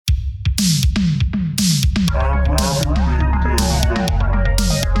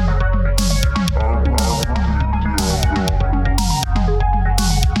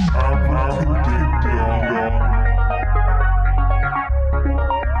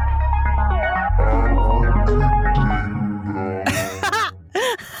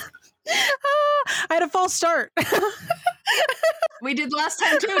false start. We did last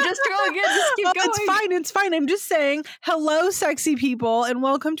time too. Just go again. Just keep going. It's fine. I'm just saying, hello, sexy people, and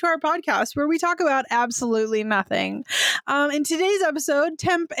welcome to our podcast where we talk about absolutely nothing. In today's episode,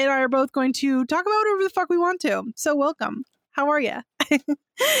 Temp and I are both going to talk about whatever the fuck we want to. So welcome. How are you?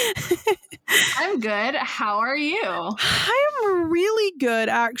 I'm good. How are you? I'm really good,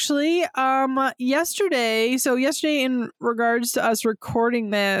 actually. Yesterday in regards to us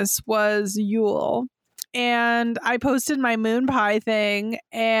recording this was Yule. And I posted my moon pie thing,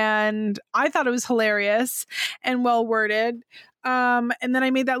 and I thought it was hilarious and well worded. And then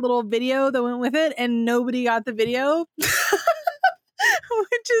I made that little video that went with it, and nobody got the video, which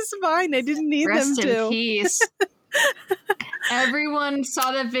is fine. I didn't need Rest them to. in peace. Everyone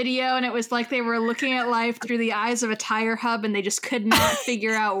saw the video, and it was like they were looking at life through the eyes of a tire hub, and they just could not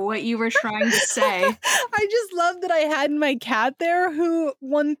figure out what you were trying to say. I just love that I had my cat there who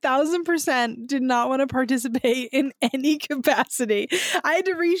 1000% did not want to participate in any capacity. I had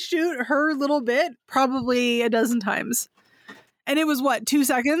to reshoot her little bit probably a dozen times. And it was what, 2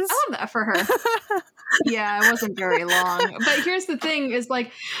 seconds? I love that for her. Yeah, it wasn't very long. But here's the thing is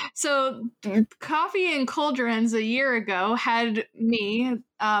like, so Coffee and Cauldrons a year ago had me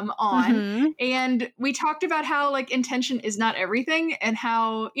on, and we talked about how like intention is not everything, and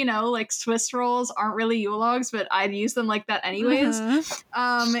how, you know, like Swiss rolls aren't really Yule logs, but I'd use them like that anyways.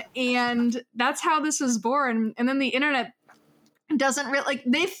 And that's how this was born. And then the internet doesn't really, like,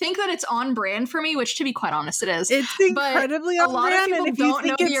 they think that it's on brand for me, which to be quite honest it is. It's incredibly on brand, and if you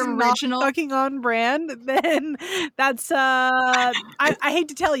think it's not fucking on brand, then that's I hate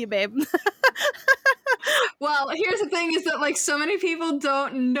to tell you, babe. Well, here's the thing is that like so many people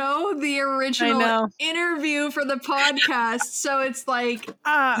don't know the original interview for the podcast, so it's like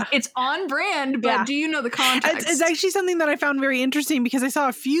it's on brand, but do you know the context? It's actually something that I found very interesting because I saw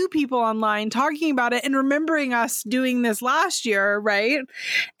a few people online talking about it and remembering us doing this last year, right?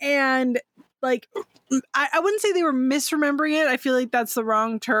 And like, I wouldn't say they were misremembering it. I feel like that's the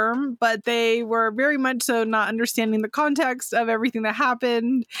wrong term, but they were very much so not understanding the context of everything that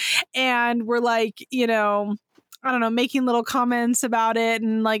happened. And were like, you know, I don't know, making little comments about it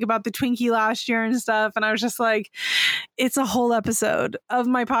and like about the Twinkie last year and stuff. And I was just like, it's a whole episode of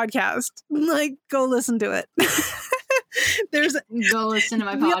my podcast. Like, go listen to it. Go listen to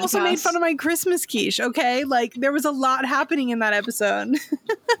my podcast. We also made fun of my Christmas quiche, okay? Like, there was a lot happening in that episode.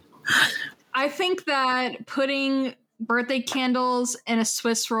 I think that putting birthday candles in a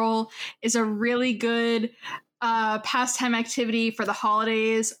Swiss roll is a really good pastime activity for the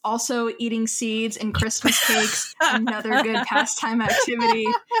holidays. Also, eating seeds in Christmas cakes, another good pastime activity.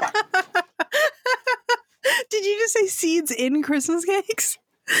 Did you just say seeds in Christmas cakes?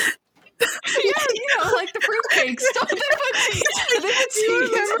 Yeah, you know, like the fruitcakes. Don't they put seeds? Do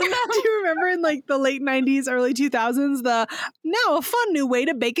you remember in like the late 90s, early 2000s, now a fun new way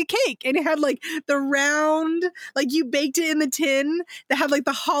to bake a cake? And it had like the round, like you baked it in the tin that had like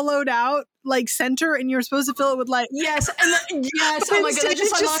the hollowed out like center, and you're supposed to fill it with like yes. Oh my god, I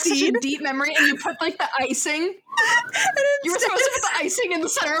just unlocked such a deep memory. And you put like the icing. You were supposed to put the icing in the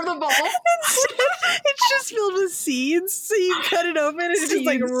center of the bowl. Instead, it's just filled with seeds. So you cut it open and it just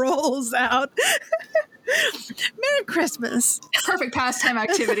like rolls out. Merry Christmas. Perfect pastime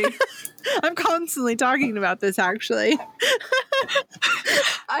activity. I'm constantly talking about this, actually.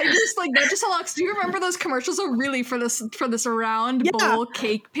 I just like that just unlocks. Do you remember those commercials? Oh, really for this round bowl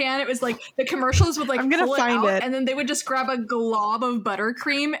cake pan? It was like the commercials would like I'm gonna pull find it out, it, and then they would just grab a glob of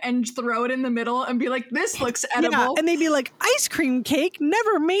buttercream and throw it in the middle and be like, "This looks edible." Yeah, and they'd be like, "Ice cream cake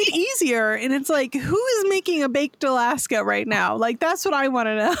never made easier," and it's like, who is making a baked Alaska right now? Like, that's what I want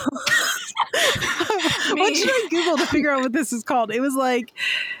to know. What should I Google to figure out what this is called? It was like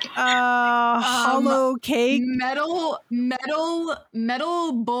hollow cake, metal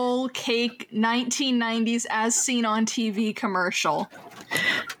bowl cake, 1990s as seen on TV commercial.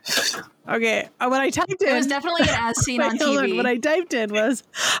 Okay, when I typed in, it was definitely an as seen on TV. What I typed in was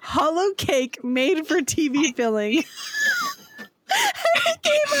hollow cake made for TV filling. It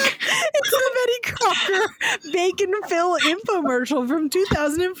came up. It's the Betty Crocker bacon fill infomercial from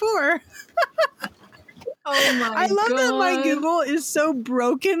 2004. Oh my I love God. that my Google is so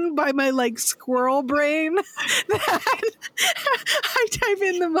broken by my like squirrel brain that I type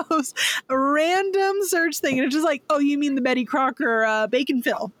in the most random search thing and it's just like, oh, you mean the Betty Crocker bacon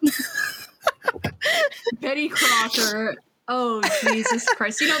fill. Betty Crocker. Oh, Jesus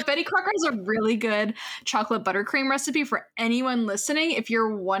Christ. You know, Betty Crocker has a really good chocolate buttercream recipe for anyone listening. If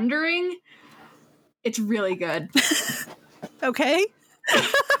you're wondering, it's really good. Okay.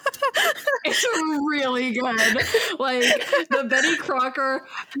 It's really good. Like the Betty Crocker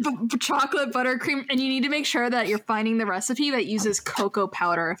chocolate buttercream, and you need to make sure that you're finding the recipe that uses cocoa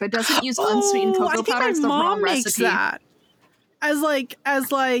powder. If it doesn't use unsweetened cocoa powder, it's the wrong recipe. That as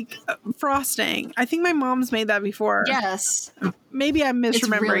frosting. I think my mom's made that before. Yes. Maybe I'm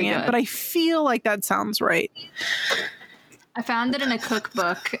misremembering really it, but I feel like that sounds right. I found it in a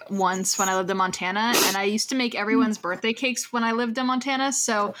cookbook once when I lived in Montana, and I used to make everyone's birthday cakes when I lived in Montana.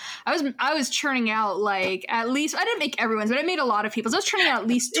 So I was churning out like at least, I didn't make everyone's, but I made a lot of people's. I was churning out at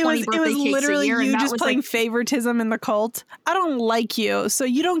least 20 birthday cakes a year. It was literally you just playing favoritism in the cult. I don't like you, so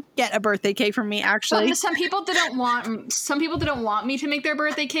you don't get a birthday cake from me. Actually, some people didn't want me to make their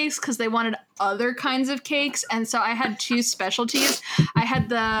birthday cakes because they wanted other kinds of cakes, and so I had two specialties. I had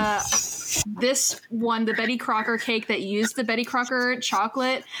this one, the Betty Crocker cake that used the Betty Crocker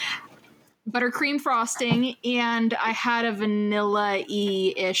chocolate buttercream frosting, and I had a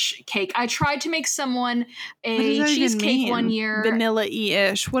vanilla-y-ish cake. I tried to make someone a cheesecake one year.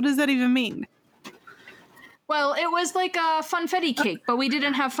 Vanilla-y-ish. What does that even mean? Well, it was like a funfetti cake, but we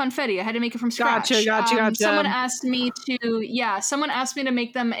didn't have funfetti. I had to make it from scratch. Gotcha. Someone asked me to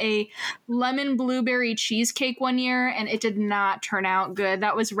make them a lemon blueberry cheesecake one year, and it did not turn out good.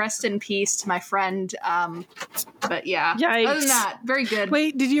 That was rest in peace to my friend. But yeah, yikes. Other than that, very good.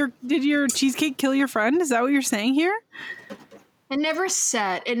 Wait, did your cheesecake kill your friend? Is that what you're saying here? It never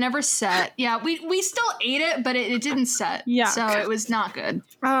set. Yeah, we still ate it, but it didn't set. Yeah. So it was not good.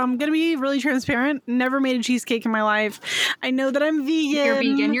 I'm going to be really transparent. Never made a cheesecake in my life. I know that I'm vegan. You're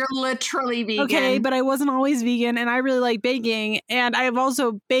vegan. You're literally vegan. Okay, but I wasn't always vegan, and I really like baking. And I have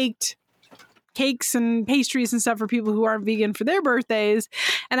also baked cakes and pastries and stuff for people who aren't vegan for their birthdays.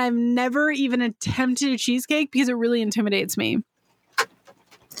 And I've never even attempted a cheesecake because it really intimidates me.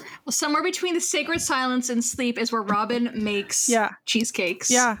 Well, somewhere between the sacred silence and sleep is where Robin makes cheesecakes.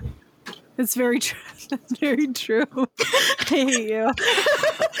 Yeah. It's very true. That's very true. I hate you.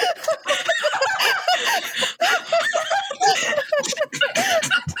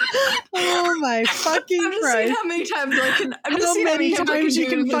 Oh my fucking Christ. How many times you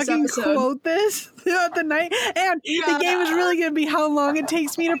can fucking quote this throughout the night. And the game is really going to be how long it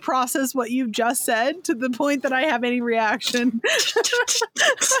takes me to process what you've just said to the point that I have any reaction.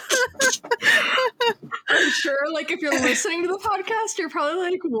 I'm sure, like, if you're listening to the podcast, you're probably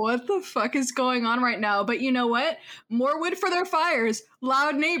like, what the fuck is going on right now? But you know what? More wood for their fires.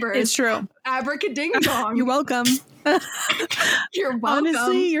 Loud neighbors. It's true. Abracading-dong. You're welcome. You're welcome.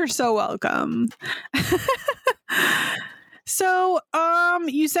 Honestly, you're so welcome. So,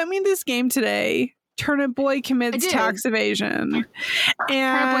 you sent me this game today. Turnip Boy Commits Tax Evasion.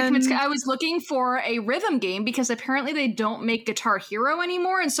 And I was looking for a rhythm game because apparently they don't make Guitar Hero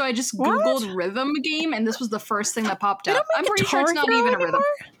anymore, and so I just Googled rhythm game, and this was the first thing that popped up. I'm pretty sure it's not even a rhythm.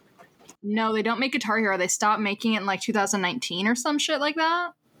 No, they don't make Guitar Hero. They stopped making it in like 2019 or some shit like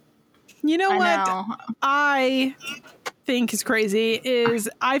that. You know what I think is crazy is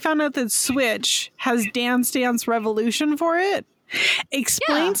I found out that Switch has Dance Dance Revolution for it.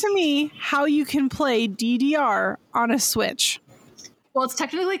 Explain to me how you can play DDR on a Switch. Well, it's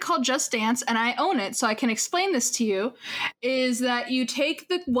technically called Just Dance, and I own it, so I can explain this to you, is that you take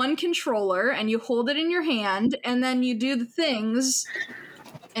the one controller and you hold it in your hand, and then you do the things,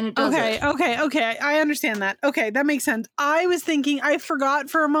 and it does it. Okay. I understand that. Okay, that makes sense. I was thinking, I forgot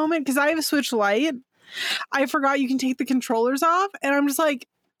for a moment, because I have a Switch Lite. I forgot you can take the controllers off, and I'm just like,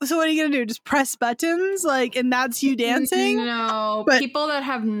 so what are you gonna do? Just press buttons, like, and that's you dancing? No, but people that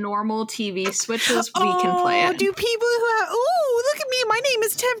have normal TV switches, we can play it. Do people who have? Ooh, look at me! My name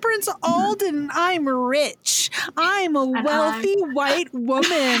is Temperance Alden. I'm rich. I'm a wealthy white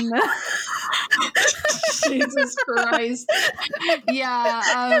woman. Jesus Christ!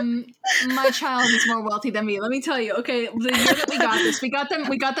 Yeah, my child is more wealthy than me. Let me tell you. Okay, the year that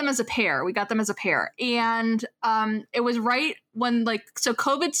we got them as a pair. And it was right when so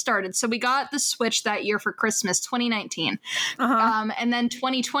COVID started. So we got the Switch that year for Christmas, 2019. And then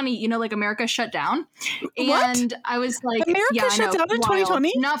 2020, like America shut down. And I was like, America shut down in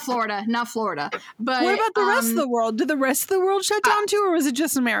 2020? Not Florida. But what about the rest of the world? Did the rest of the world shut down too, or was it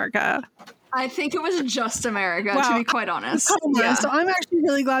just America? I think it was just America, to be quite honest. Yeah. So I'm actually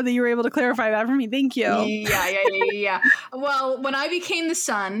really glad that you were able to clarify that for me. Thank you. Yeah. Well, when I became the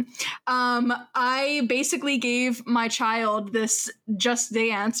son, I basically gave my child this Just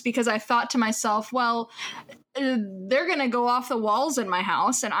Dance because I thought to myself, well, they're going to go off the walls in my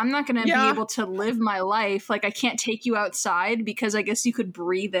house and I'm not going to be able to live my life. Like, I can't take you outside because I guess you could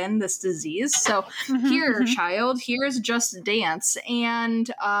breathe in this disease. So here, child, here's Just Dance.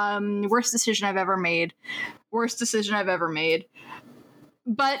 And worst decision I've ever made.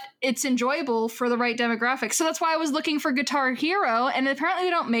 but it's enjoyable for the right demographic. So that's why I was looking for Guitar Hero, and apparently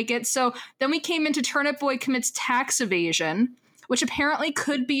they don't make it. So then we came into Turnip Boy Commits Tax Evasion, which apparently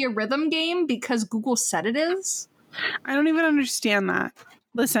could be a rhythm game because Google said it is. I don't even understand that.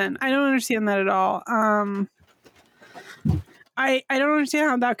 Listen, I don't understand that at all. I don't understand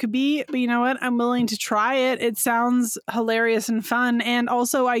how that could be, but you know what? I'm willing to try it. It sounds hilarious and fun. And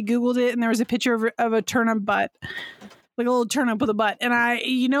also I Googled it and there was a picture of a turnip butt. Like a little turnip with a butt. And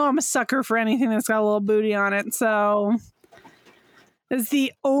I'm a sucker for anything that's got a little booty on it. So that's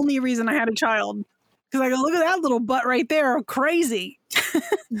the only reason I had a child. Because I go, look at that little butt right there. Crazy.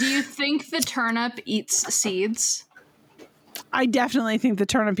 Do you think the turnip eats seeds? I definitely think the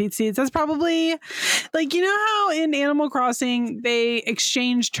turnip eats seeds. That's probably like, you know how in Animal Crossing they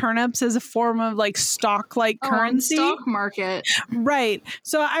exchange turnips as a form of like stock currency? Stock market. Right.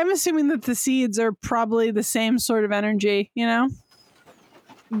 So I'm assuming that the seeds are probably the same sort of energy, you know?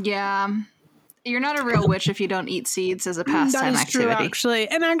 Yeah. You're not a real witch if you don't eat seeds as a pastime activity. True, actually.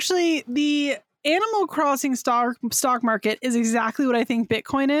 And actually the Animal Crossing stock market is exactly what I think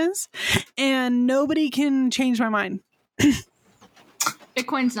Bitcoin is. And nobody can change my mind.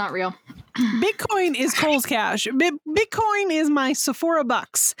 Bitcoin's not real. Bitcoin is Cole's cash. Bitcoin is my Sephora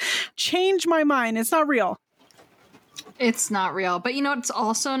bucks. Change my mind. It's not real. It's not real. But you know what's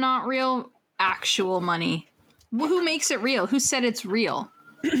also not real? Actual money. Who makes it real? Who said it's real?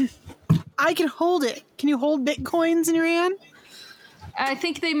 I can hold it. Can you hold Bitcoins in your hand? I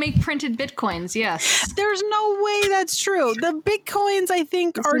think they make printed Bitcoins, yes. There's no way that's true. The Bitcoins, I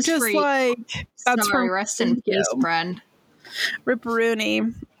think, are just free. Like... That's Sorry, rest in peace, friend.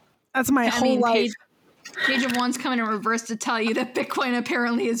 Ripperoonie. That's my whole life. Page of Wands coming in reverse to tell you that Bitcoin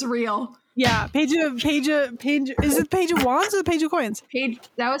apparently is real. Yeah, page of is it Page of Wands or the Page of Coins?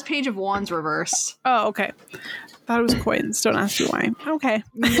 That was Page of Wands reverse. Oh, okay. Thought it was coins. Don't ask me why. Okay.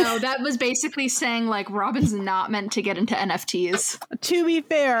 No, that was basically saying like Robin's not meant to get into NFTs. To be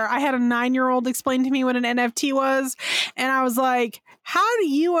fair, I had a 9-year-old explain to me what an NFT was, and I was like, how do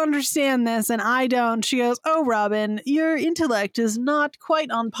you understand this? And I don't. She goes, oh, Robin, your intellect is not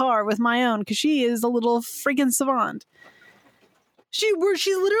quite on par with my own because she is a little freaking savant. She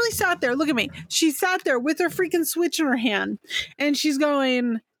literally sat there. Look at me. She sat there with her freaking Switch in her hand, and she's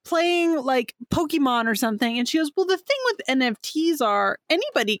playing like Pokemon or something. And she goes, well, the thing with NFTs are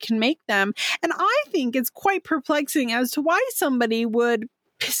anybody can make them. And I think it's quite perplexing as to why somebody would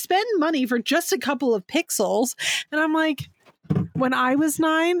spend money for just a couple of pixels. And I'm like, when I was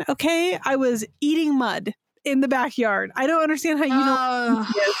 9, okay, I was eating mud in the backyard. I don't understand how you know.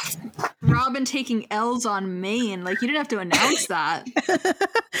 Robin taking L's on Maine. Like, you didn't have to announce that.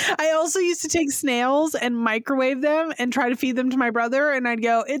 I also used to take snails and microwave them and try to feed them to my brother. And I'd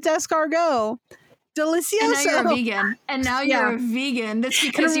go, it's escargot. Delicioso. And now you're a vegan. And now you're a vegan. That's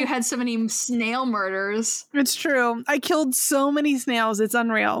because you had so many snail murders. It's true. I killed so many snails. It's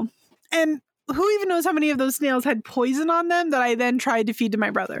unreal. And who even knows how many of those snails had poison on them that I then tried to feed to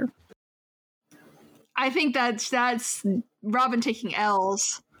my brother? I think that's Robin taking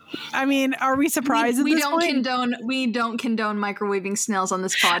L's. I mean, are we surprised at this point? We don't condone microwaving snails on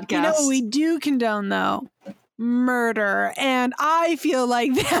this podcast. You know what we do condone, though? Murder. And I feel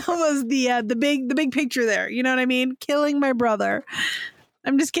like that was the big picture there. You know what I mean? Killing my brother.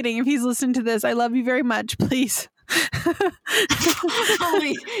 I'm just kidding. If he's listening to this, I love you very much. Please. You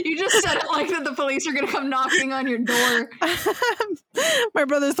just said it like that the police are going to come knocking on your door. My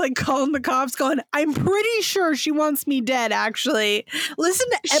brother's like calling the cops going, I'm pretty sure she wants me dead, actually. Listen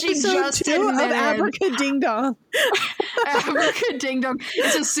to episode 2 of Abraca Ding Dong. Abraca Ding Dong.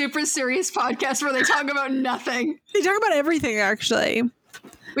 It's a super serious podcast where they talk about nothing. They talk about everything, actually.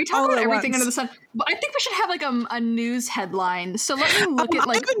 We talk about everything under the sun. But I think we should have like a news headline. So let me look at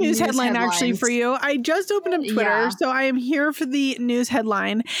like I have a news headline actually for you. I just opened up Twitter, so I am here for the news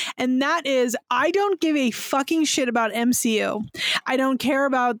headline. And that is, I don't give a fucking shit about MCU. I don't care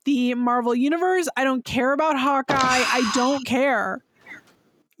about the Marvel Universe. I don't care about Hawkeye. I don't care.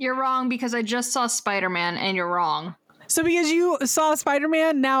 You're wrong because I just saw Spider-Man and you're wrong. So because you saw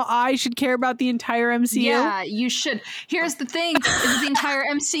Spider-Man, now I should care about the entire MCU? Yeah, you should. Here's the thing, is that the entire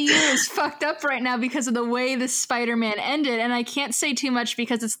MCU is fucked up right now because of the way this Spider-Man ended, and I can't say too much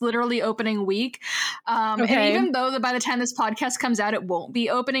because it's literally opening week. And even though by the time this podcast comes out, it won't be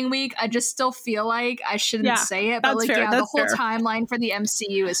opening week, I just still feel like I shouldn't say it, but like, fair, the whole timeline for the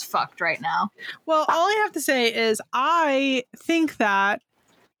MCU is fucked right now. Well, all I have to say is I think that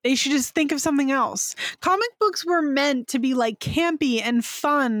They should just think of something else. Comic books were meant to be like campy and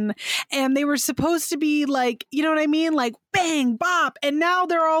fun, and they were supposed to be like, you know what I mean? Like bang, bop. And now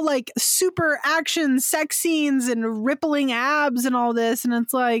they're all like super action sex scenes and rippling abs and all this. And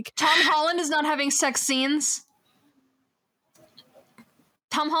it's like, Tom Holland is not having sex scenes.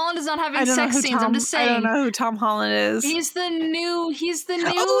 Tom Holland is not having sex scenes. I'm just saying. I don't know who Tom Holland is. He's the new Oh, he's the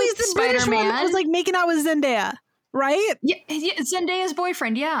Spider-Man. British one that was like making out with Zendaya, right? Yeah, Zendaya's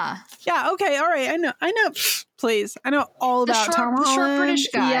boyfriend. Yeah. Yeah. Okay. All right. I know. Please, I know all about Tom Holland. The short British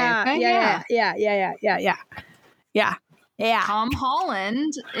guy. Yeah. Okay? Yeah. Tom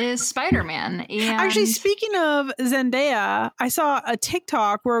Holland is Spider-Man. And actually, speaking of Zendaya, I saw a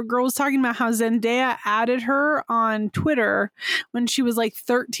TikTok where a girl was talking about how Zendaya added her on Twitter when she was like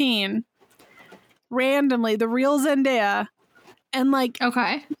 13, randomly, the real Zendaya, and like,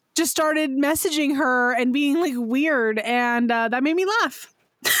 okay, just started messaging her and being like weird, and that made me laugh.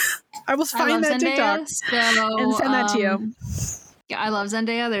 I will find that Zendaya, TikTok and send that to you. Yeah, I love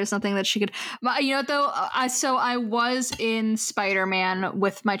Zendaya. There's nothing that she could. You know what though? I was in Spider-Man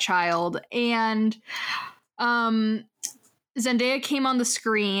with my child, and Zendaya came on the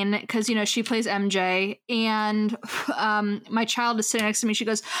screen because, you know, she plays MJ, and my child is sitting next to me. She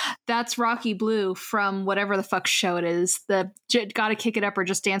goes, "That's Rocky Blue from whatever the fuck show it is, the Gotta Kick It Up or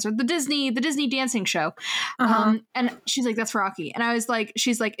Just Dance, or the Disney dancing show." And she's like, "That's Rocky." And I was like,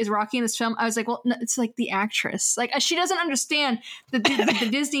 she's like, "Is Rocky in this film?" I was like, "Well, no, it's like the actress." Like, she doesn't understand that the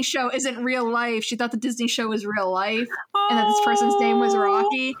Disney show isn't real life. She thought the Disney show was real life, and that this person's name was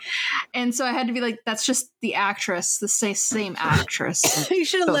Rocky. And so I had to be like, "That's just the actress, the same actress." You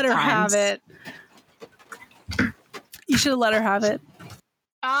should have let her have it. You should have let her have it.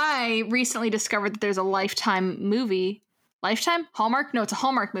 I recently discovered that there's a Lifetime movie. Lifetime? Hallmark? No, it's a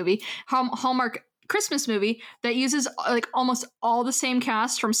Hallmark movie. Hallmark Christmas movie that uses like almost all the same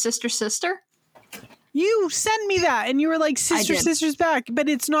cast from Sister Sister. You sent me that and you were like, Sister's back, but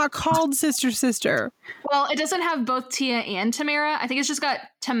it's not called Sister. Well, it doesn't have both Tia and Tamara. I think it's just got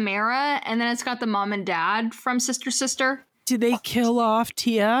Tamara, and then it's got the mom and dad from Sister. Did they kill off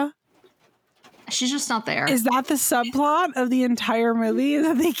Tia? She's just not there. Is that the subplot of the entire movie? Is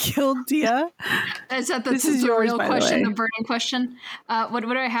that they killed Tia? Is that the real question, the burning question? What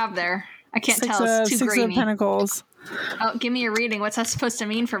do I have there? I can't tell. It's too Six grainy. of Pentacles. Oh, give me a reading. What's that supposed to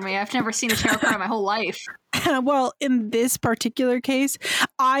mean for me? I've never seen a tarot card in my whole life. Well, in this particular case,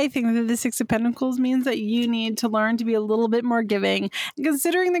 I think that the Six of Pentacles means that you need to learn to be a little bit more giving.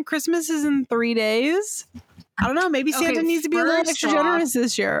 Considering that Christmas is in 3 days, I don't know, maybe Santa needs to be a little extra generous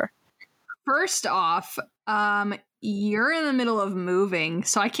this year. First off, you're in the middle of moving,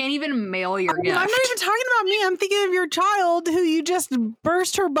 so I can't even mail your gift. I'm not even talking about me. I'm thinking of your child who you just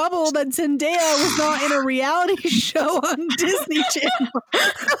burst her bubble that Zendaya was not in a reality show on Disney Channel.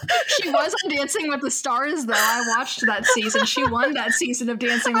 She was on Dancing with the Stars, though. I watched that season. She won that season of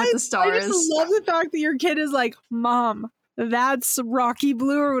Dancing with the Stars. I just love the fact that your kid is like, "Mom, that's Rocky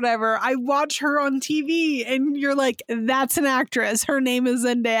Blue or whatever. I watch her on TV," and you're like, "That's an actress. Her name is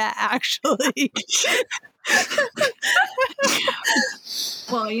Zendaya, actually."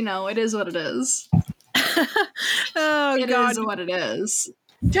 Well, you know, it is what it is. Oh, it God. Is what it is.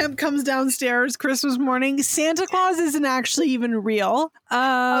 Temp comes downstairs Christmas morning. Santa Claus isn't actually even real.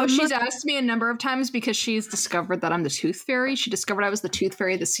 She's asked me a number of times because she's discovered that I'm the Tooth Fairy. She discovered I was the Tooth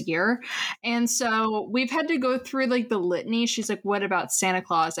Fairy this year. And so we've had to go through like the litany. She's like, "What about Santa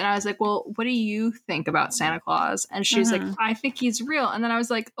Claus?" And I was like, "Well, what do you think about Santa Claus?" And she's like, "I think he's real." And then I was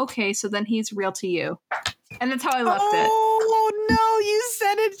like, "Okay, so then he's real to you." And that's how I left it. Oh, no, you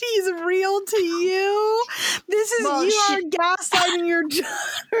said it. He's real to you. This is, you are gaslighting your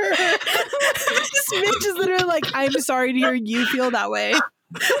daughter. This bitch is literally like, "I'm sorry to hear you feel that way."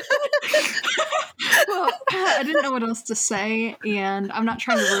 Well, I didn't know what else to say, and I'm not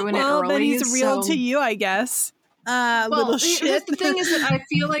trying to ruin it early. Well, then he's real to you, I guess. Little shit. The thing is that I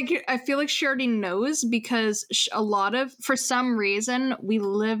feel like she already knows, because for some reason we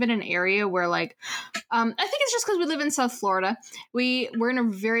live in an area where like I think it's just because we live in South Florida. We're in a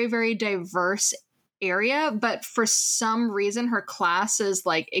very, very diverse area, but for some reason her class is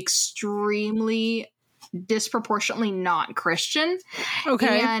like extremely disproportionately not Christian.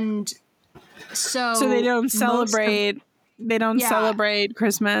 Okay. And so they don't celebrate celebrate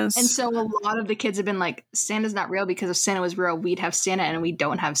Christmas. And so a lot of the kids have been like, "Santa's not real, because if Santa was real, we'd have Santa, and we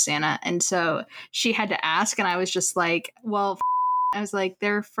don't have Santa." And so she had to ask, and I was just like, "Well, I was like,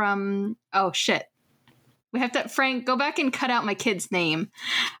 they're from, oh shit. We have to, Frank, go back and cut out my kid's name."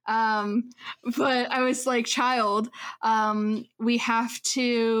 But I was like, "Child, we have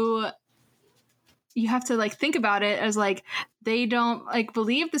to you have to like think about it as like they don't like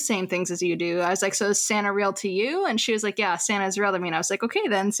believe the same things as you do. I was like, so is Santa real to you? And she was like, yeah, Santa's real to me. And I was like, okay,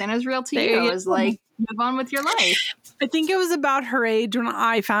 then Santa's real to you. I was like, move on with your life. I think it was about her age when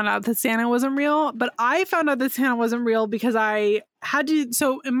I found out that Santa wasn't real, but I found out that Santa wasn't real because I had to.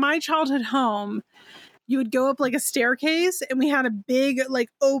 So in my childhood home, you would go up like a staircase and we had a big like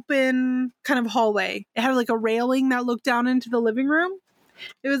open kind of hallway. It had like a railing that looked down into the living room.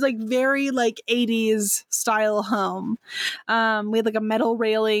 It was like very like 80s style home. We had like a metal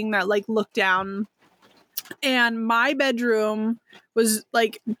railing that like looked down, and my bedroom was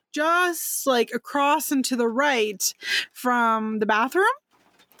like just like across and to the right from the bathroom,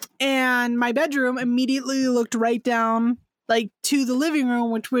 and my bedroom immediately looked right down like to the living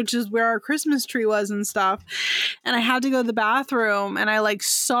room, which is where our Christmas tree was and stuff. And I had to go to the bathroom, and I like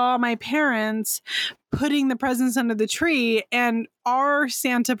saw my parents putting the presents under the tree, and our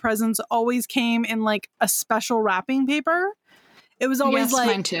Santa presents always came in like a special wrapping paper. It was always like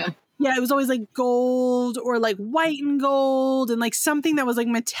mine too. Yeah, it was always like gold or like white and gold and like something that was like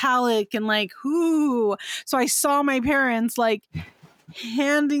metallic and like ooh. So I saw my parents like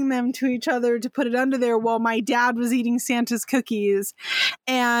handing them to each other to put it under there while my dad was eating Santa's cookies,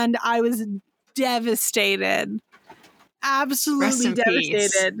 and I was devastated. Absolutely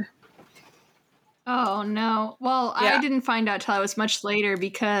devastated. Peace. Oh no. Well, yeah. I didn't find out till I was much later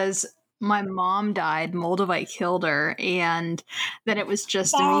because my mom died. Moldavite killed her, and then it was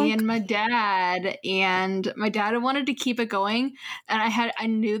just me and my dad, and my dad wanted to keep it going, and I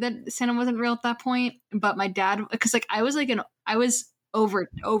knew that Santa wasn't real at that point, but my dad, because like I was over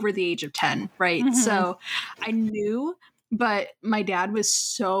the age of 10, right? Mm-hmm. So I knew, but my dad was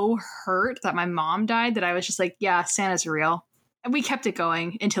so hurt that my mom died that I was just like, yeah, Santa's real. And we kept it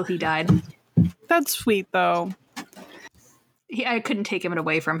going until he died. That's sweet though. I couldn't take him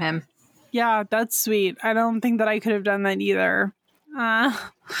away from him. Yeah, that's sweet. I don't think that I could have done that either. At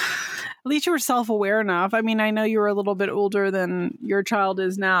least you were self-aware enough. I mean, I know you were a little bit older than your child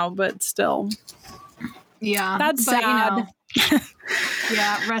is now, but still. Yeah. That's sad. You know,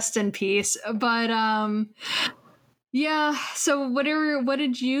 yeah, rest in peace. But yeah, so what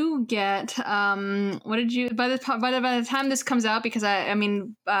did you get? What did you by the time this comes out, because I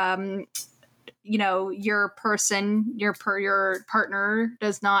mean you know, your partner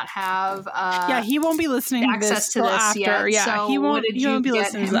does not have he won't be listening access to this after. Yet. Yeah, so he won't be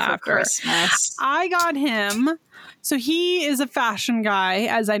listening to after Christmas. I got him. So he is a fashion guy,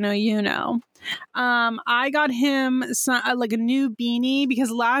 as I know you know. I got him like a new beanie because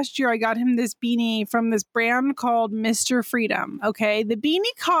last year I got him this beanie from this brand called Mr. Freedom. Okay, the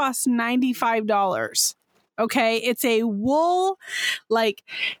beanie costs $95. Okay, it's a wool, like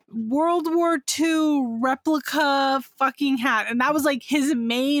World War II replica fucking hat. And that was like his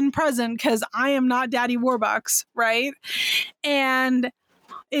main present because I am not Daddy Warbucks, right? And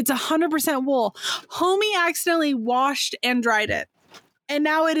it's 100% wool. Homie accidentally washed and dried it. And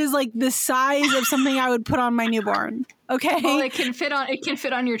now it is like the size of something I would put on my newborn. Okay. Well, it can fit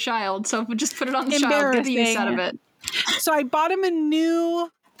on your child. So just put it on the child. Get the use out of it. So I bought him a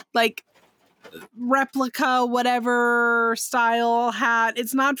new, like, replica whatever style hat.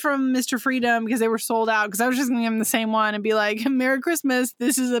 It's not from Mr. Freedom because they were sold out, because I was just gonna give him the same one and be like, Merry Christmas,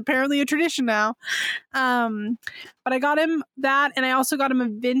 this is apparently a tradition now. But I got him that, and I also got him a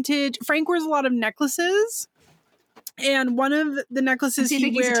vintage. Frank wears a lot of necklaces, and one of the necklaces he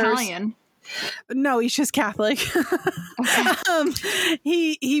wears, he's Italian. No, he's just Catholic. Okay.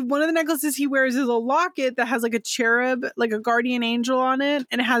 He one of the necklaces he wears is a locket that has like a cherub, like a guardian angel on it,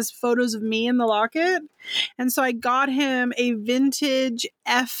 and it has photos of me in the locket. And so I got him a vintage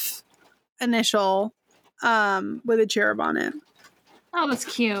F initial with a cherub on it. Oh, that's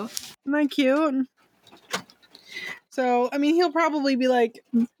cute. Isn't that cute? So, I mean, he'll probably be like,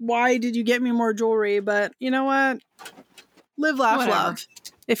 why did you get me more jewelry? But you know what? Live, laugh, love.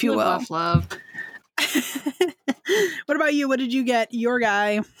 If you will. Love. What about you? What did you get your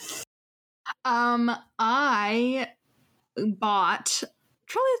guy? I bought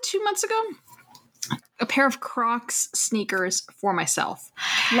probably 2 months ago a pair of Crocs sneakers for myself.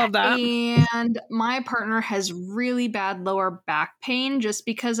 Love that. And my partner has really bad lower back pain just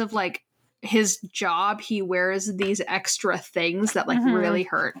because of like his job. He wears these extra things that like really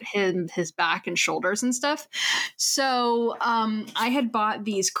hurt his back and shoulders and stuff. So I had bought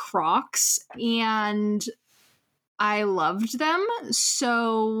these Crocs, and I loved them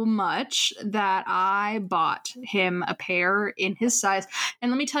so much that I bought him a pair in his size. And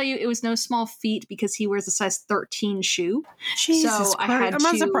let me tell you, it was no small feat because he wears a size 13 shoe. Jesus so Christ. I'm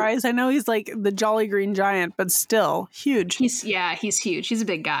not surprised. I know he's like the Jolly Green Giant, but still huge. He's huge. He's a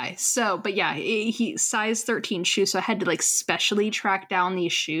big guy. So, but yeah, he size 13 shoes. So I had to like specially track down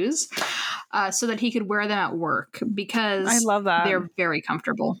these shoes so that he could wear them at work because I love that. They're very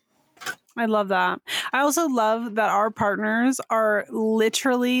comfortable. I love that. I also love that our partners are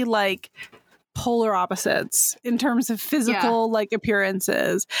literally like polar opposites in terms of physical like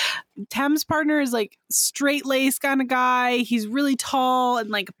appearances. Tem's partner is like straight lace kind of guy. He's really tall and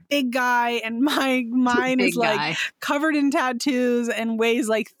like big guy, and mine is like covered in tattoos and weighs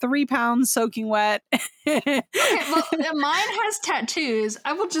like 3 pounds soaking wet. Okay, well, mine has tattoos.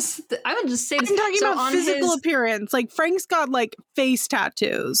 I will just say this. I'm talking about physical appearance. Like Frank's got like face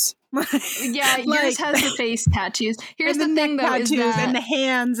tattoos. Yeah, yours has the face tattoos. Here's the thing, though, is that and the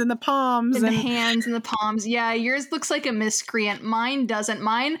hands and the palms and the hands and the palms. Yeah, yours looks like a miscreant. Mine doesn't.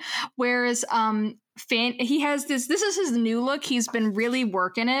 Mine wears he has this is his new look. He's been really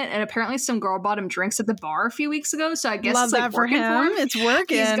working it, and apparently some girl bought him drinks at the bar a few weeks ago. So I guess love it's that like for him. It's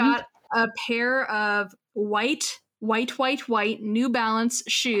working. He's got a pair of white New Balance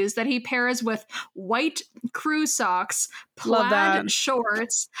shoes that he pairs with white crew socks, plaid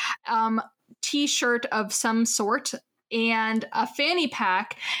shorts, t-shirt of some sort, and a fanny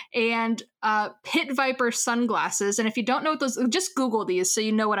pack, and Pit Viper sunglasses. And if you don't know what those, just Google these so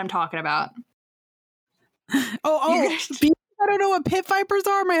you know what I'm talking about. I don't know what Pit Vipers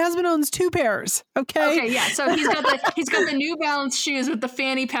are. My husband owns 2 pairs. Okay, yeah. So he's got the New Balance shoes with the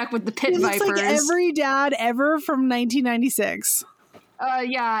fanny pack with the Pit Vipers. Looks like every dad ever from 1996.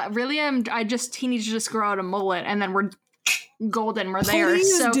 Yeah, really. He needs to just grow out a mullet, and then we're golden. We're there.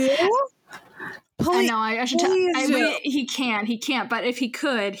 Please do. I know. I should tell. He can't. But if he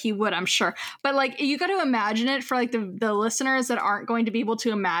could, he would. I'm sure. But like, you got to imagine it for like the listeners that aren't going to be able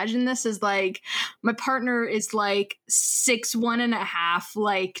to imagine this. Is like, my partner is like 6'1.5",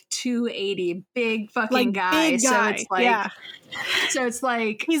 like 280, big fucking like, guy. Big So guy. it's like, yeah. So it's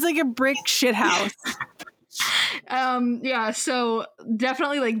like he's like a brick shit house. Yeah, so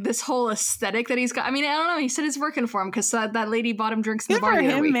definitely like this whole aesthetic that he's got. I mean, I don't know. He said it's working for him because that lady bought him drinks in the bar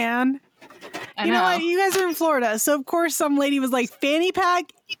the other week. Man. I know what? You guys are in Florida, so of course some lady was like, fanny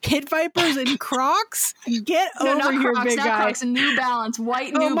pack, Pit Vipers, and Crocs. Get over here, big guy. Crocs, New Balance,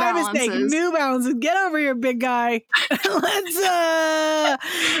 white New Balances. My mistake. New Balances. Get over here, big guy. Let's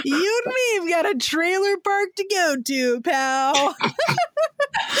you and me have got a trailer park to go to, pal.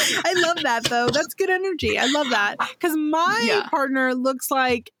 I love that though. That's good energy. I love that because my partner looks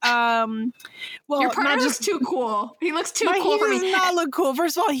like your partner looks too cool. He looks too cool for me. He does not look cool.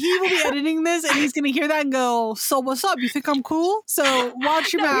 First of all, he will be editing this and he's gonna hear that and go, so what's up? You think I'm cool? So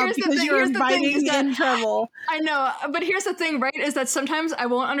watch your mouth because you're inviting in trouble. I know, but here's the thing, right? Is that sometimes I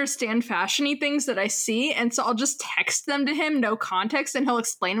won't understand fashiony things that I see, and so I'll just text them to him, no context, and he'll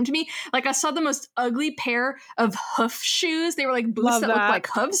explain them to me. Like I saw the most ugly pair of hoof shoes. They were like boots that looked like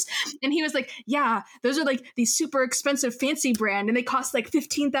hoofs. And he was like, yeah, those are like these super expensive fancy brand and they cost like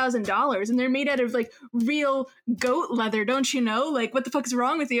 $15,000 and they're made out of like real goat leather, don't you know? Like, what the fuck's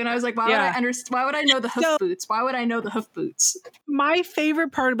wrong with you? And I was like, why would I know the hoof boots? Why would I know the hoof boots? My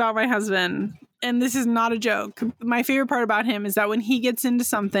favorite part about my husband, and this is not a joke, my favorite part about him is that when he gets into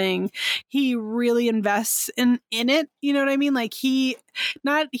something, he really invests in it. You know what I mean? Like he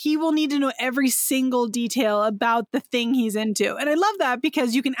will need to know every single detail about the thing he's into. And I love that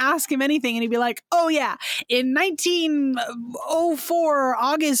because you can ask him anything and he'd be like, oh yeah, in 1904,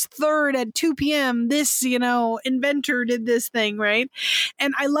 August 3rd at 2 p.m., this, inventor did this thing, right?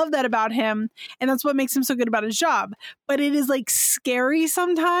 And I love that about him. And that's what makes him so good about his job. But it is like scary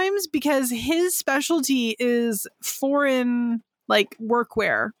sometimes because his specialty is foreign like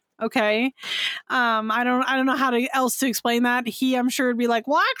workwear. Okay. I don't know how else to explain that. I'm sure would be like,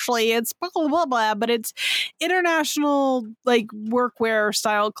 well, actually it's blah, blah, blah, blah, but it's international like workwear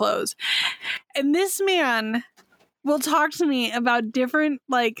style clothes. And this man will talk to me about different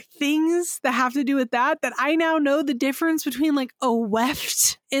like things that have to do with that I now know the difference between like a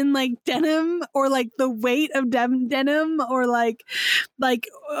weft in like denim or like the weight of denim or like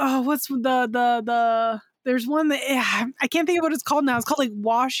what's the there's one that I can't think of what it's called now. It's called like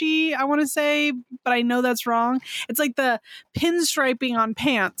washi, I want to say, but I know that's wrong. It's like the pinstriping on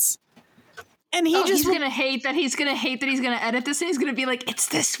pants. And he's gonna hate that he's gonna edit this and he's gonna be like, it's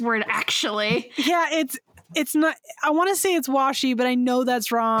this word actually. Yeah, it's not, I want to say it's washi, but I know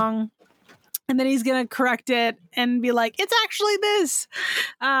that's wrong. And then he's gonna correct it and be like, it's actually this.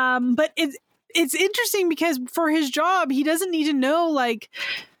 But it's interesting because for his job, he doesn't need to know like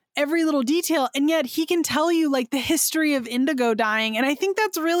every little detail, and yet he can tell you like the history of indigo dyeing, and I think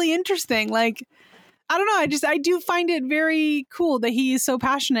that's really interesting. Like, I don't know, I do find it very cool that he is so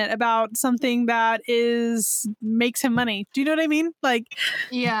passionate about something that makes him money. Do you know what I mean? Like,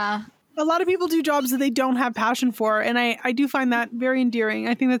 yeah, a lot of people do jobs that they don't have passion for, and I do find that very endearing.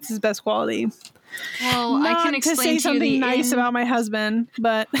 I think that's his best quality. Well, Not I can explain to say something nice about my husband,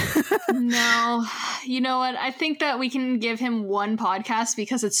 but no, you know what? I think that we can give him one podcast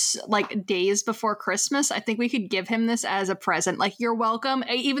because it's like days before Christmas. I think we could give him this as a present. Like, you're welcome.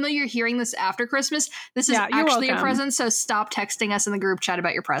 Even though you're hearing this after Christmas, this is actually a present. So stop texting us in the group chat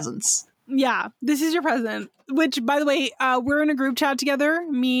about your presents. Yeah, this is your present. Which, by the way, we're in a group chat together,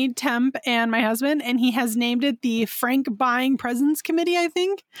 me, Temp, and my husband, and he has named it the Frank Buying Presents Committee, I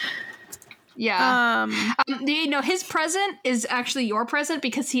think. Yeah. You know, his present is actually your present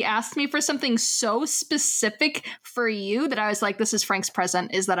because he asked me for something so specific for you that I was like, this is Frank's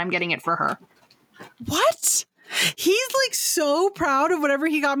present, is that I'm getting it for her. What? He's like so proud of whatever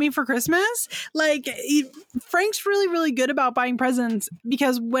he got me for Christmas. Like, Frank's really, really good about buying presents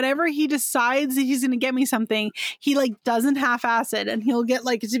because whenever he decides that he's going to get me something, he like doesn't half-ass it, and he'll get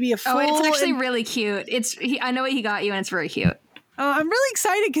like to be a full. Oh, it's actually really cute. I know what he got you, and it's very cute. I'm really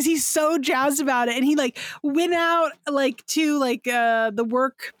excited because he's so jazzed about it, and he like went out like to like the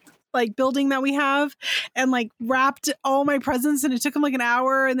work like building that we have and like wrapped all my presents, and it took him like an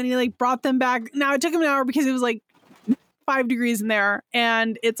hour, and then he like brought them back. Now it took him an hour because it was like 5 degrees in there,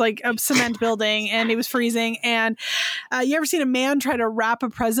 and it's like a cement building, and it was freezing. And you ever seen a man try to wrap a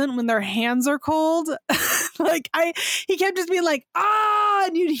present when their hands are cold? He kept just being like,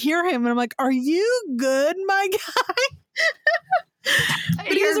 and you'd hear him, and I'm like, are you good, my guy?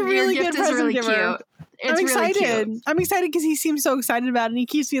 But he's a really good present giver. Cute. I'm excited. Really cute. I'm excited because he seems so excited about it, and he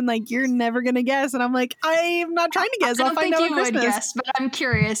keeps being like, "You're never gonna guess," and I'm like, "I'm not trying to guess. I'll find out on Christmas." Would guess, but I'm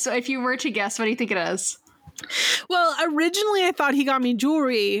curious. So, if you were to guess, what do you think it is? Well, originally I thought he got me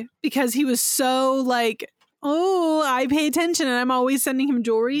jewelry because he was so like, "Oh, I pay attention," and I'm always sending him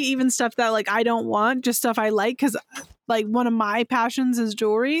jewelry, even stuff that like I don't want, just stuff I like, because like one of my passions is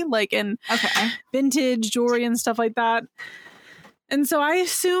jewelry, like in vintage jewelry and stuff like that. And so I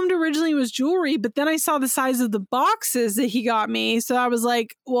assumed originally it was jewelry, but then I saw the size of the boxes that he got me. So I was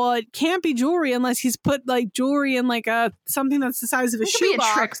like, well, it can't be jewelry unless he's put like jewelry in like something that's the size of a shoe box. It could be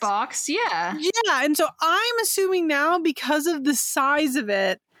a trick box, yeah. Yeah, and so I'm assuming now because of the size of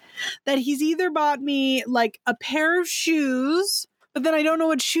it that he's either bought me like a pair of shoes, but then I don't know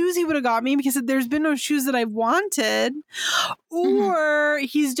what shoes he would have got me because there's been no shoes that I've wanted, or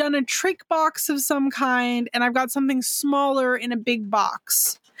he's done a trick box of some kind and I've got something smaller in a big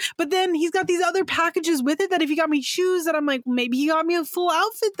box. But then he's got these other packages with it that if he got me shoes that I'm like, maybe he got me a full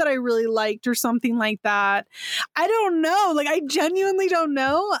outfit that I really liked or something like that. I don't know. Like, I genuinely don't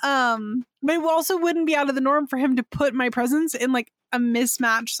know. But it also wouldn't be out of the norm for him to put my presents in like a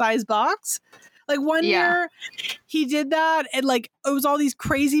mismatched size box. Like one year he did that, and like it was all these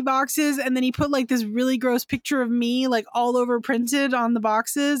crazy boxes, and then he put like this really gross picture of me like all over printed on the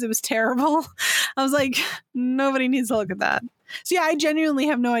boxes. It was terrible. I was like, nobody needs to look at that. So yeah, I genuinely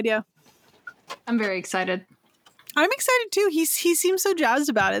have no idea. I'm very excited. I'm excited too. He seems so jazzed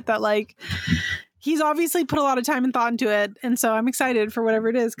about it that like he's obviously put a lot of time and thought into it, and so I'm excited for whatever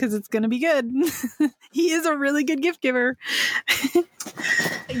it is because it's gonna be good. He is a really good gift giver.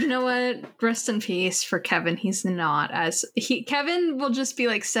 You know what? Rest in peace for Kevin. He's not Kevin will just be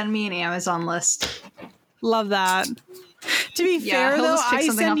like, send me an Amazon list. Love that. To be fair though, I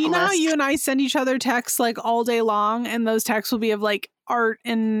send you and I send each other texts like all day long, and those texts will be of like art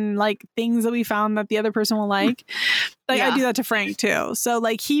and like things that we found that the other person will like. I do that to Frank too. So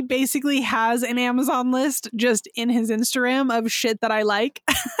like he basically has an Amazon list just in his Instagram of shit that I like.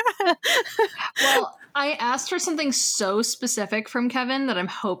 Well, I asked for something so specific from Kevin that I'm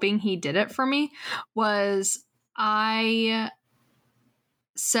hoping he did it for me. Was I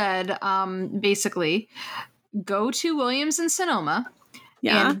said basically go to Williams and Sonoma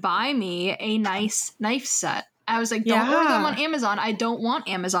and buy me a nice knife set. I was like, don't order them on Amazon. I don't want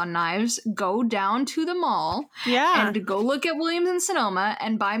Amazon knives. Go down to the mall and go look at Williams and Sonoma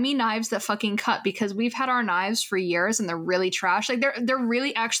and buy me knives that fucking cut, because we've had our knives for years and they're really trash. Like they're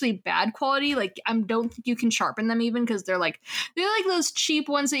really actually bad quality. Like I don't think you can sharpen them even, because they're like those cheap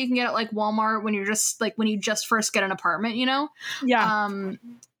ones that you can get at like Walmart when you just first get an apartment, you know? Yeah.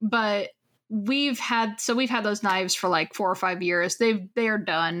 But we've had those knives for like 4 or 5 years. They are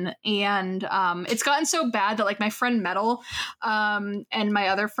done, and it's gotten so bad that like my friend Metal and my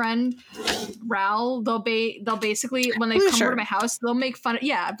other friend Ral, they'll basically when they Blue come shirt. over to my house, they'll make fun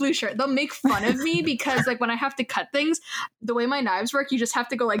of Blue Shirt. They'll make fun of me because like when I have to cut things, the way my knives work, you just have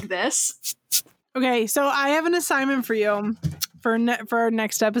to go like this. Okay, so I have an assignment for you for our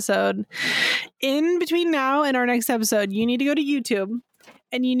next episode. In between now and our next episode, you need to go to YouTube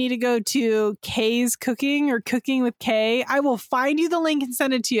and you need to go to Kay's Cooking or Cooking with Kay. I will find you the link and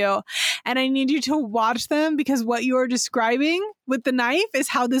send it to you. And I need you to watch them because what you are describing with the knife is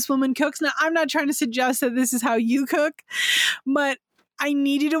how this woman cooks. Now, I'm not trying to suggest that this is how you cook, but I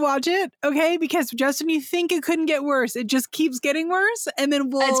need you to watch it, okay? Because just when you think it couldn't get worse, it just keeps getting worse, and then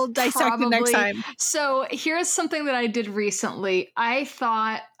we'll dissect it next time. So here's something that I did recently. I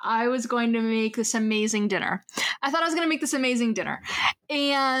thought I was going to make this amazing dinner.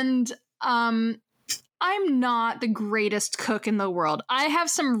 And I'm not the greatest cook in the world. I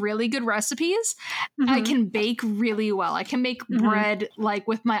have some really good recipes. Mm-hmm. I can bake really well. I can make bread like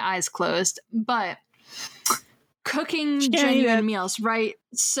with my eyes closed, but cooking genuine meals, right?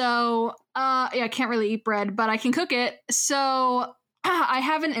 So, I can't really eat bread, but I can cook it. So, I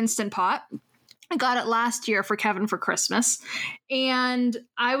have an Instant Pot. I got it last year for Kevin for Christmas. And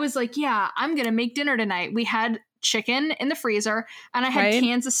I was like, yeah, I'm going to make dinner tonight. We had chicken in the freezer and I had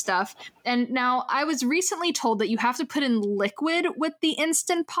cans of stuff. And now I was recently told that you have to put in liquid with the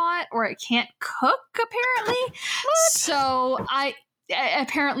Instant Pot or it can't cook, apparently. What? So,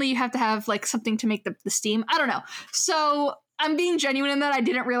 apparently you have to have like something to make the steam. I don't know. So I'm being genuine in that I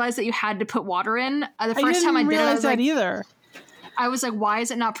didn't realize that you had to put water in. The first time I did it, I was like, either. I was like, why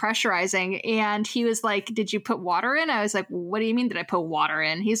is it not pressurizing? And he was like, did you put water in? I was like, what do you mean did I put water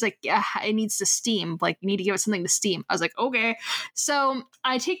in? He's like, yeah, it needs to steam. Like you need to give it something to steam. I was like, okay. So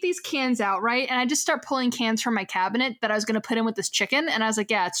I take these cans out, right? And I just start pulling cans from my cabinet that I was going to put in with this chicken. And I was like,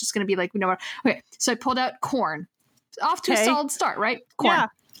 yeah, it's just going to be like, okay. So I pulled out corn. Off to a solid start, right? Corn. Yeah.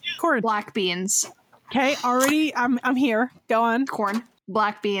 Corn. Black beans. Okay, already I'm here. Go on. Corn.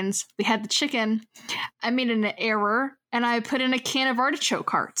 Black beans. We had the chicken. I made an error and I put in a can of artichoke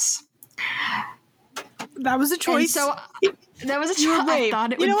hearts. That was a choice. And so that was a choice. I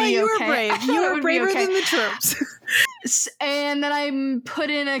thought it would be okay. You were brave. You were braver than the troops. And then I put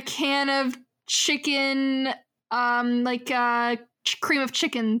in a can of chicken, cream of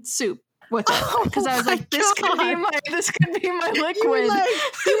chicken soup. With it because I was like, this could be my liquid. You were like,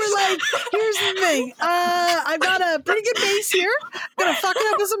 here's the thing. I've got a pretty good base here. I'm gonna fuck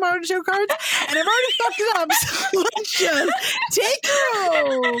it up with some artichoke cards, and I've already fucked it up. So let's just take it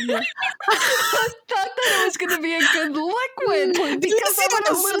home. I thought that it was gonna be a good liquid because I'm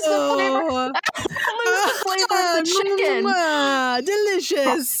gonna lose the flavor. The flavor of the chicken.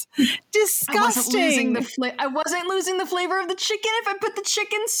 Delicious. Disgusting. I wasn't losing the flavor of the chicken if I put the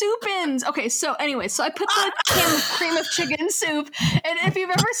chicken soup in. Okay, so anyway, so I put the can of cream of chicken soup, and if you've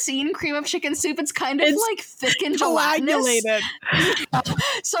ever seen cream of chicken soup, it's kind of like thick and gelatinous.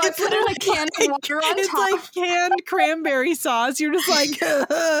 So I put in a can of water on top. It's like canned cranberry sauce. You're just like,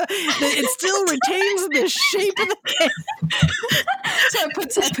 it still retains the shape of the can. So I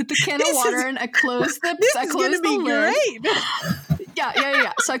put the can of water and I closed the lid. Great.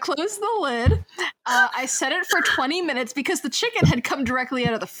 Yeah. So I closed the lid. I set it for 20 minutes because the chicken had come directly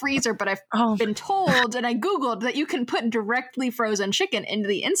out of the freezer, but I've been told and I Googled that you can put directly frozen chicken into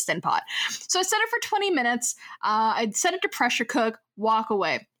the Instant Pot. So I set it for 20 minutes. I'd set it to pressure cook, walk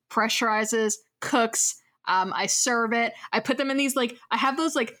away. Pressurizes, cooks. I serve it. I put them in these, like, I have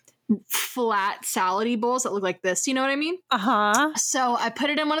those, like, flat salad-y bowls that look like this. You know what I mean? Uh-huh. So I put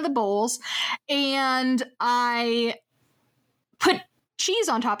it in one of the bowls and I put cheese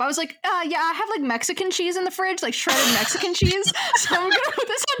on top. I was like, yeah, I have like Mexican cheese in the fridge, like shredded Mexican cheese. So I'm gonna put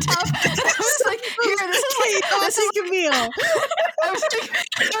this on top. And I was like, here, this is a meal. I was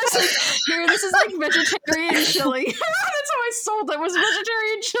like, here, this is like vegetarian chili. That's how I sold it, was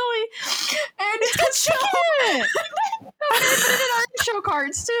vegetarian chili. And it's chicken. I put it in artichoke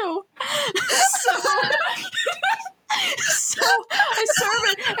cards too. So I serve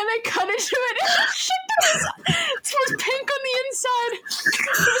it and I cut into it and the chicken was pink on the inside.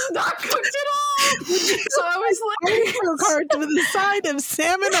 It was not cooked at all. So I was like, cards with a side of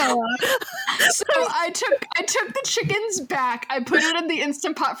salmonella. So I took the chickens back. I put it in the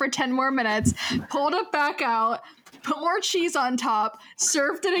Instant Pot for 10 more minutes, pulled it back out, put more cheese on top,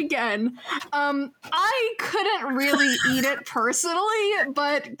 served it again. I couldn't really eat it personally,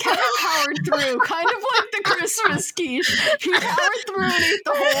 but Kevin powered through, kind of like the Christmas quiche. He powered through and ate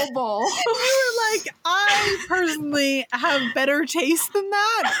the whole bowl. And you were like, I personally have better taste than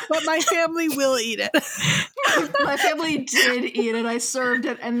that, but my family will eat it. My family did eat it. I served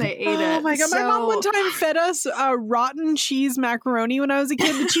it and they ate it. Oh my god, my mom one time fed us rotten cheese macaroni when I was a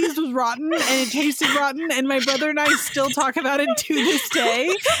kid. The cheese was rotten and it tasted rotten, and my brother and I still talk about it to this day.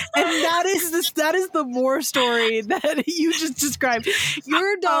 And that is the war story that you just described.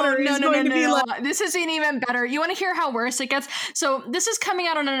 Your daughter is going to be like, this isn't even better. You want to hear how worse it gets? So this is coming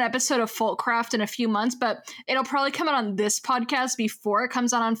out on an episode of Folkcraft in a few months, but it'll probably come out on this podcast before it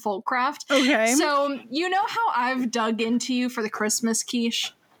comes out on Folkcraft. Okay. So you know how I've dug into you for the Christmas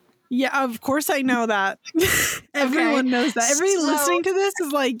quiche? Yeah, of course I know that. Everyone knows that. Everybody listening to this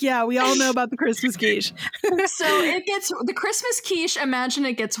is like, yeah, we all know about the Christmas quiche. So it gets, the Christmas quiche, imagine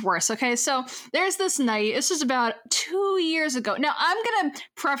it gets worse, okay? So there's this night, this was about 2 years ago. Now, I'm going to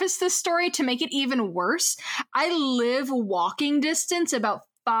preface this story to make it even worse. I live walking distance about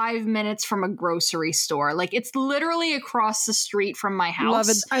 5 minutes from a grocery store. Like, it's literally across the street from my house. Love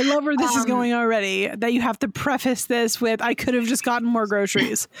it. I love where this is going already. That you have to preface this with, I could have just gotten more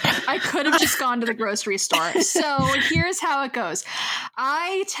groceries. I could have just gone to the grocery store. So here's how it goes.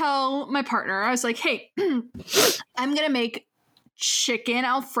 I tell my partner, I was like, hey, I'm going to make chicken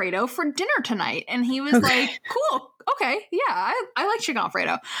Alfredo for dinner tonight. And he was like, cool. Okay, yeah, I like chicken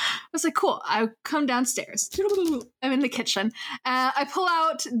Alfredo. I was like, cool. I come downstairs. I'm in the kitchen. I pull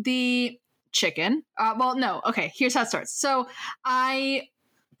out the chicken. Here's how it starts. So I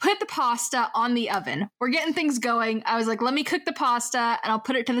put the pasta on the oven. We're getting things going. I was like, let me cook the pasta and I'll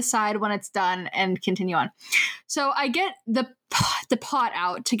put it to the side when it's done and continue on. So I get the pot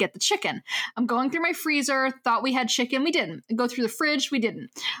out to get the chicken. I'm going through my freezer, thought we had chicken. We didn't. I go through the fridge. We didn't.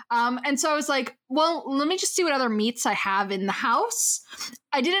 And so I was like, well, let me just see what other meats I have in the house.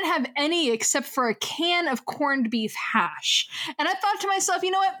 I didn't have any except for a can of corned beef hash. And I thought to myself,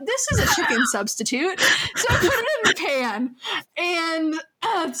 you know what? This is a chicken substitute. So I put it in the pan.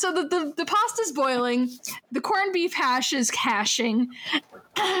 And so the pasta's boiling. The corned beef hash is hashing.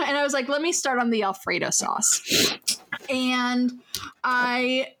 And I was like, let me start on the Alfredo sauce. And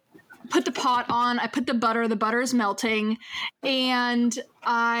I put the pot on. I put the butter's melting. And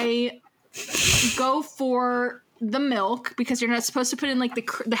I go for the milk because you're not supposed to put in like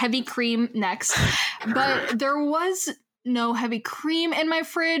the heavy cream next. But there was no heavy cream in my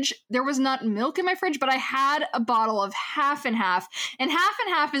fridge. There was not milk in my fridge, but I had a bottle of half and half. And half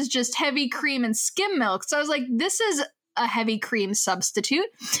and half is just heavy cream and skim milk. So I was like, this is a heavy cream substitute.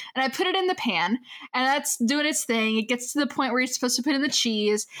 And I put it in the pan and that's doing its thing. It gets to the point where you're supposed to put in the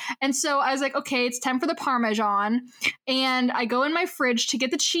cheese. And so I was like, okay, it's time for the Parmesan. And I go in my fridge to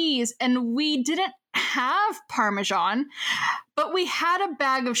get the cheese, and we didn't have Parmesan, but we had a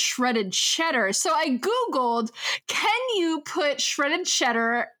bag of shredded cheddar. So I Googled, can you put shredded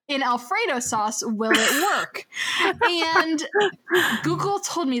cheddar in Alfredo sauce? Will it work? And Google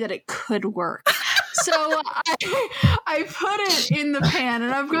told me that it could work. So I put it in the pan,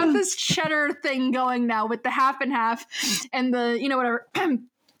 and I've got this cheddar thing going now with the half and half and the, whatever.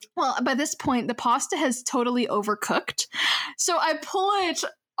 Well, by this point, the pasta has totally overcooked. So I pull it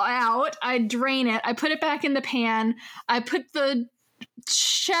out, I drain it, I put it back in the pan, I put the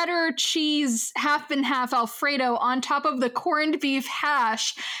cheddar cheese half and half Alfredo on top of the corned beef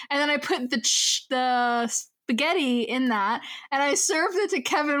hash, and then I put the spaghetti in that, and I served it to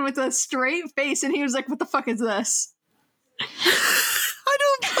Kevin with a straight face, and he was like, what the fuck is this? I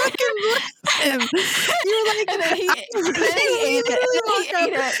don't fucking blame him. You're like, and then he ate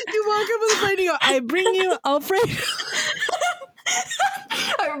it. You walk up with a plate and you go, I bring you Alfredo.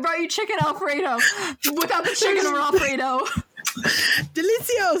 I brought you chicken Alfredo without the chicken or Alfredo.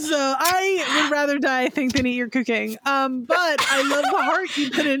 Delicioso. I would rather die, I think, than eat your cooking. But I love the heart you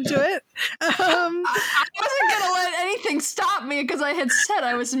put into it. I wasn't going to let anything stop me because I had said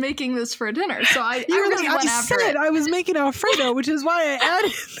I was making this for dinner. So I really went after it. I was making Alfredo, which is why I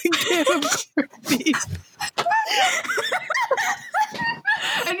added the can of corned beef.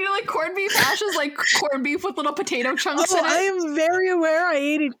 And you're like, corned beef hash is like corned beef with little potato chunks in it. I am very aware. I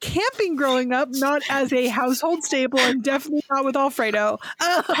ate it camping growing up, not as a household staple, and definitely not with Alfredo.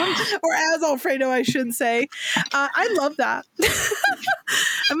 Or as Alfredo, I should say. I love that.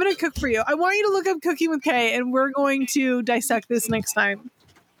 I'm going to cook for you. I want you to look up Cooking with Kay, and we're going to dissect this next time.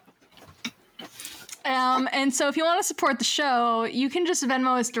 And so if you want to support the show, you can just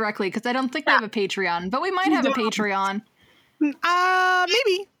Venmo us directly, because I don't think we have a Patreon, but we might have a Patreon.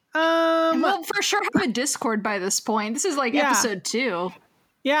 Maybe. We'll we'll for sure have a Discord by this point. This is like episode 2.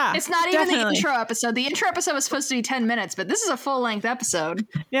 Yeah. It's not even the intro episode. The intro episode was supposed to be 10 minutes, but this is a full-length episode.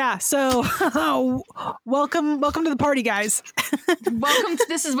 Yeah. So welcome to the party, guys. Welcome to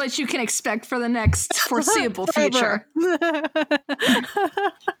This Is What You Can Expect for the next foreseeable future.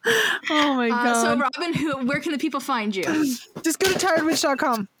 Oh my God. So Robin, where can the people find you? Just go to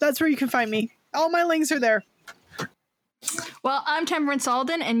tiredwitch.com. That's where you can find me. All my links are there. Well, I'm Temperance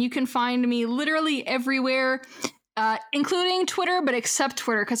Alden, and you can find me literally everywhere, including Twitter, but except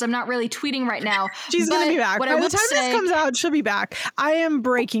Twitter, because I'm not really tweeting right now. She's going to be back. By the time this comes out, she'll be back. I am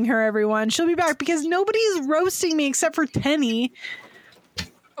breaking her, everyone. She'll be back because nobody is roasting me except for Tenny.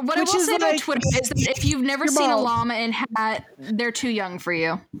 What I will say about Twitter is that if you've never seen a llama in hat, they're too young for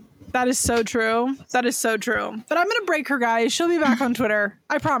you. That is so true. That is so true. But I'm going to break her, guys. She'll be back on Twitter.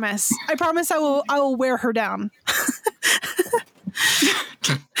 I promise. I promise I will wear her down.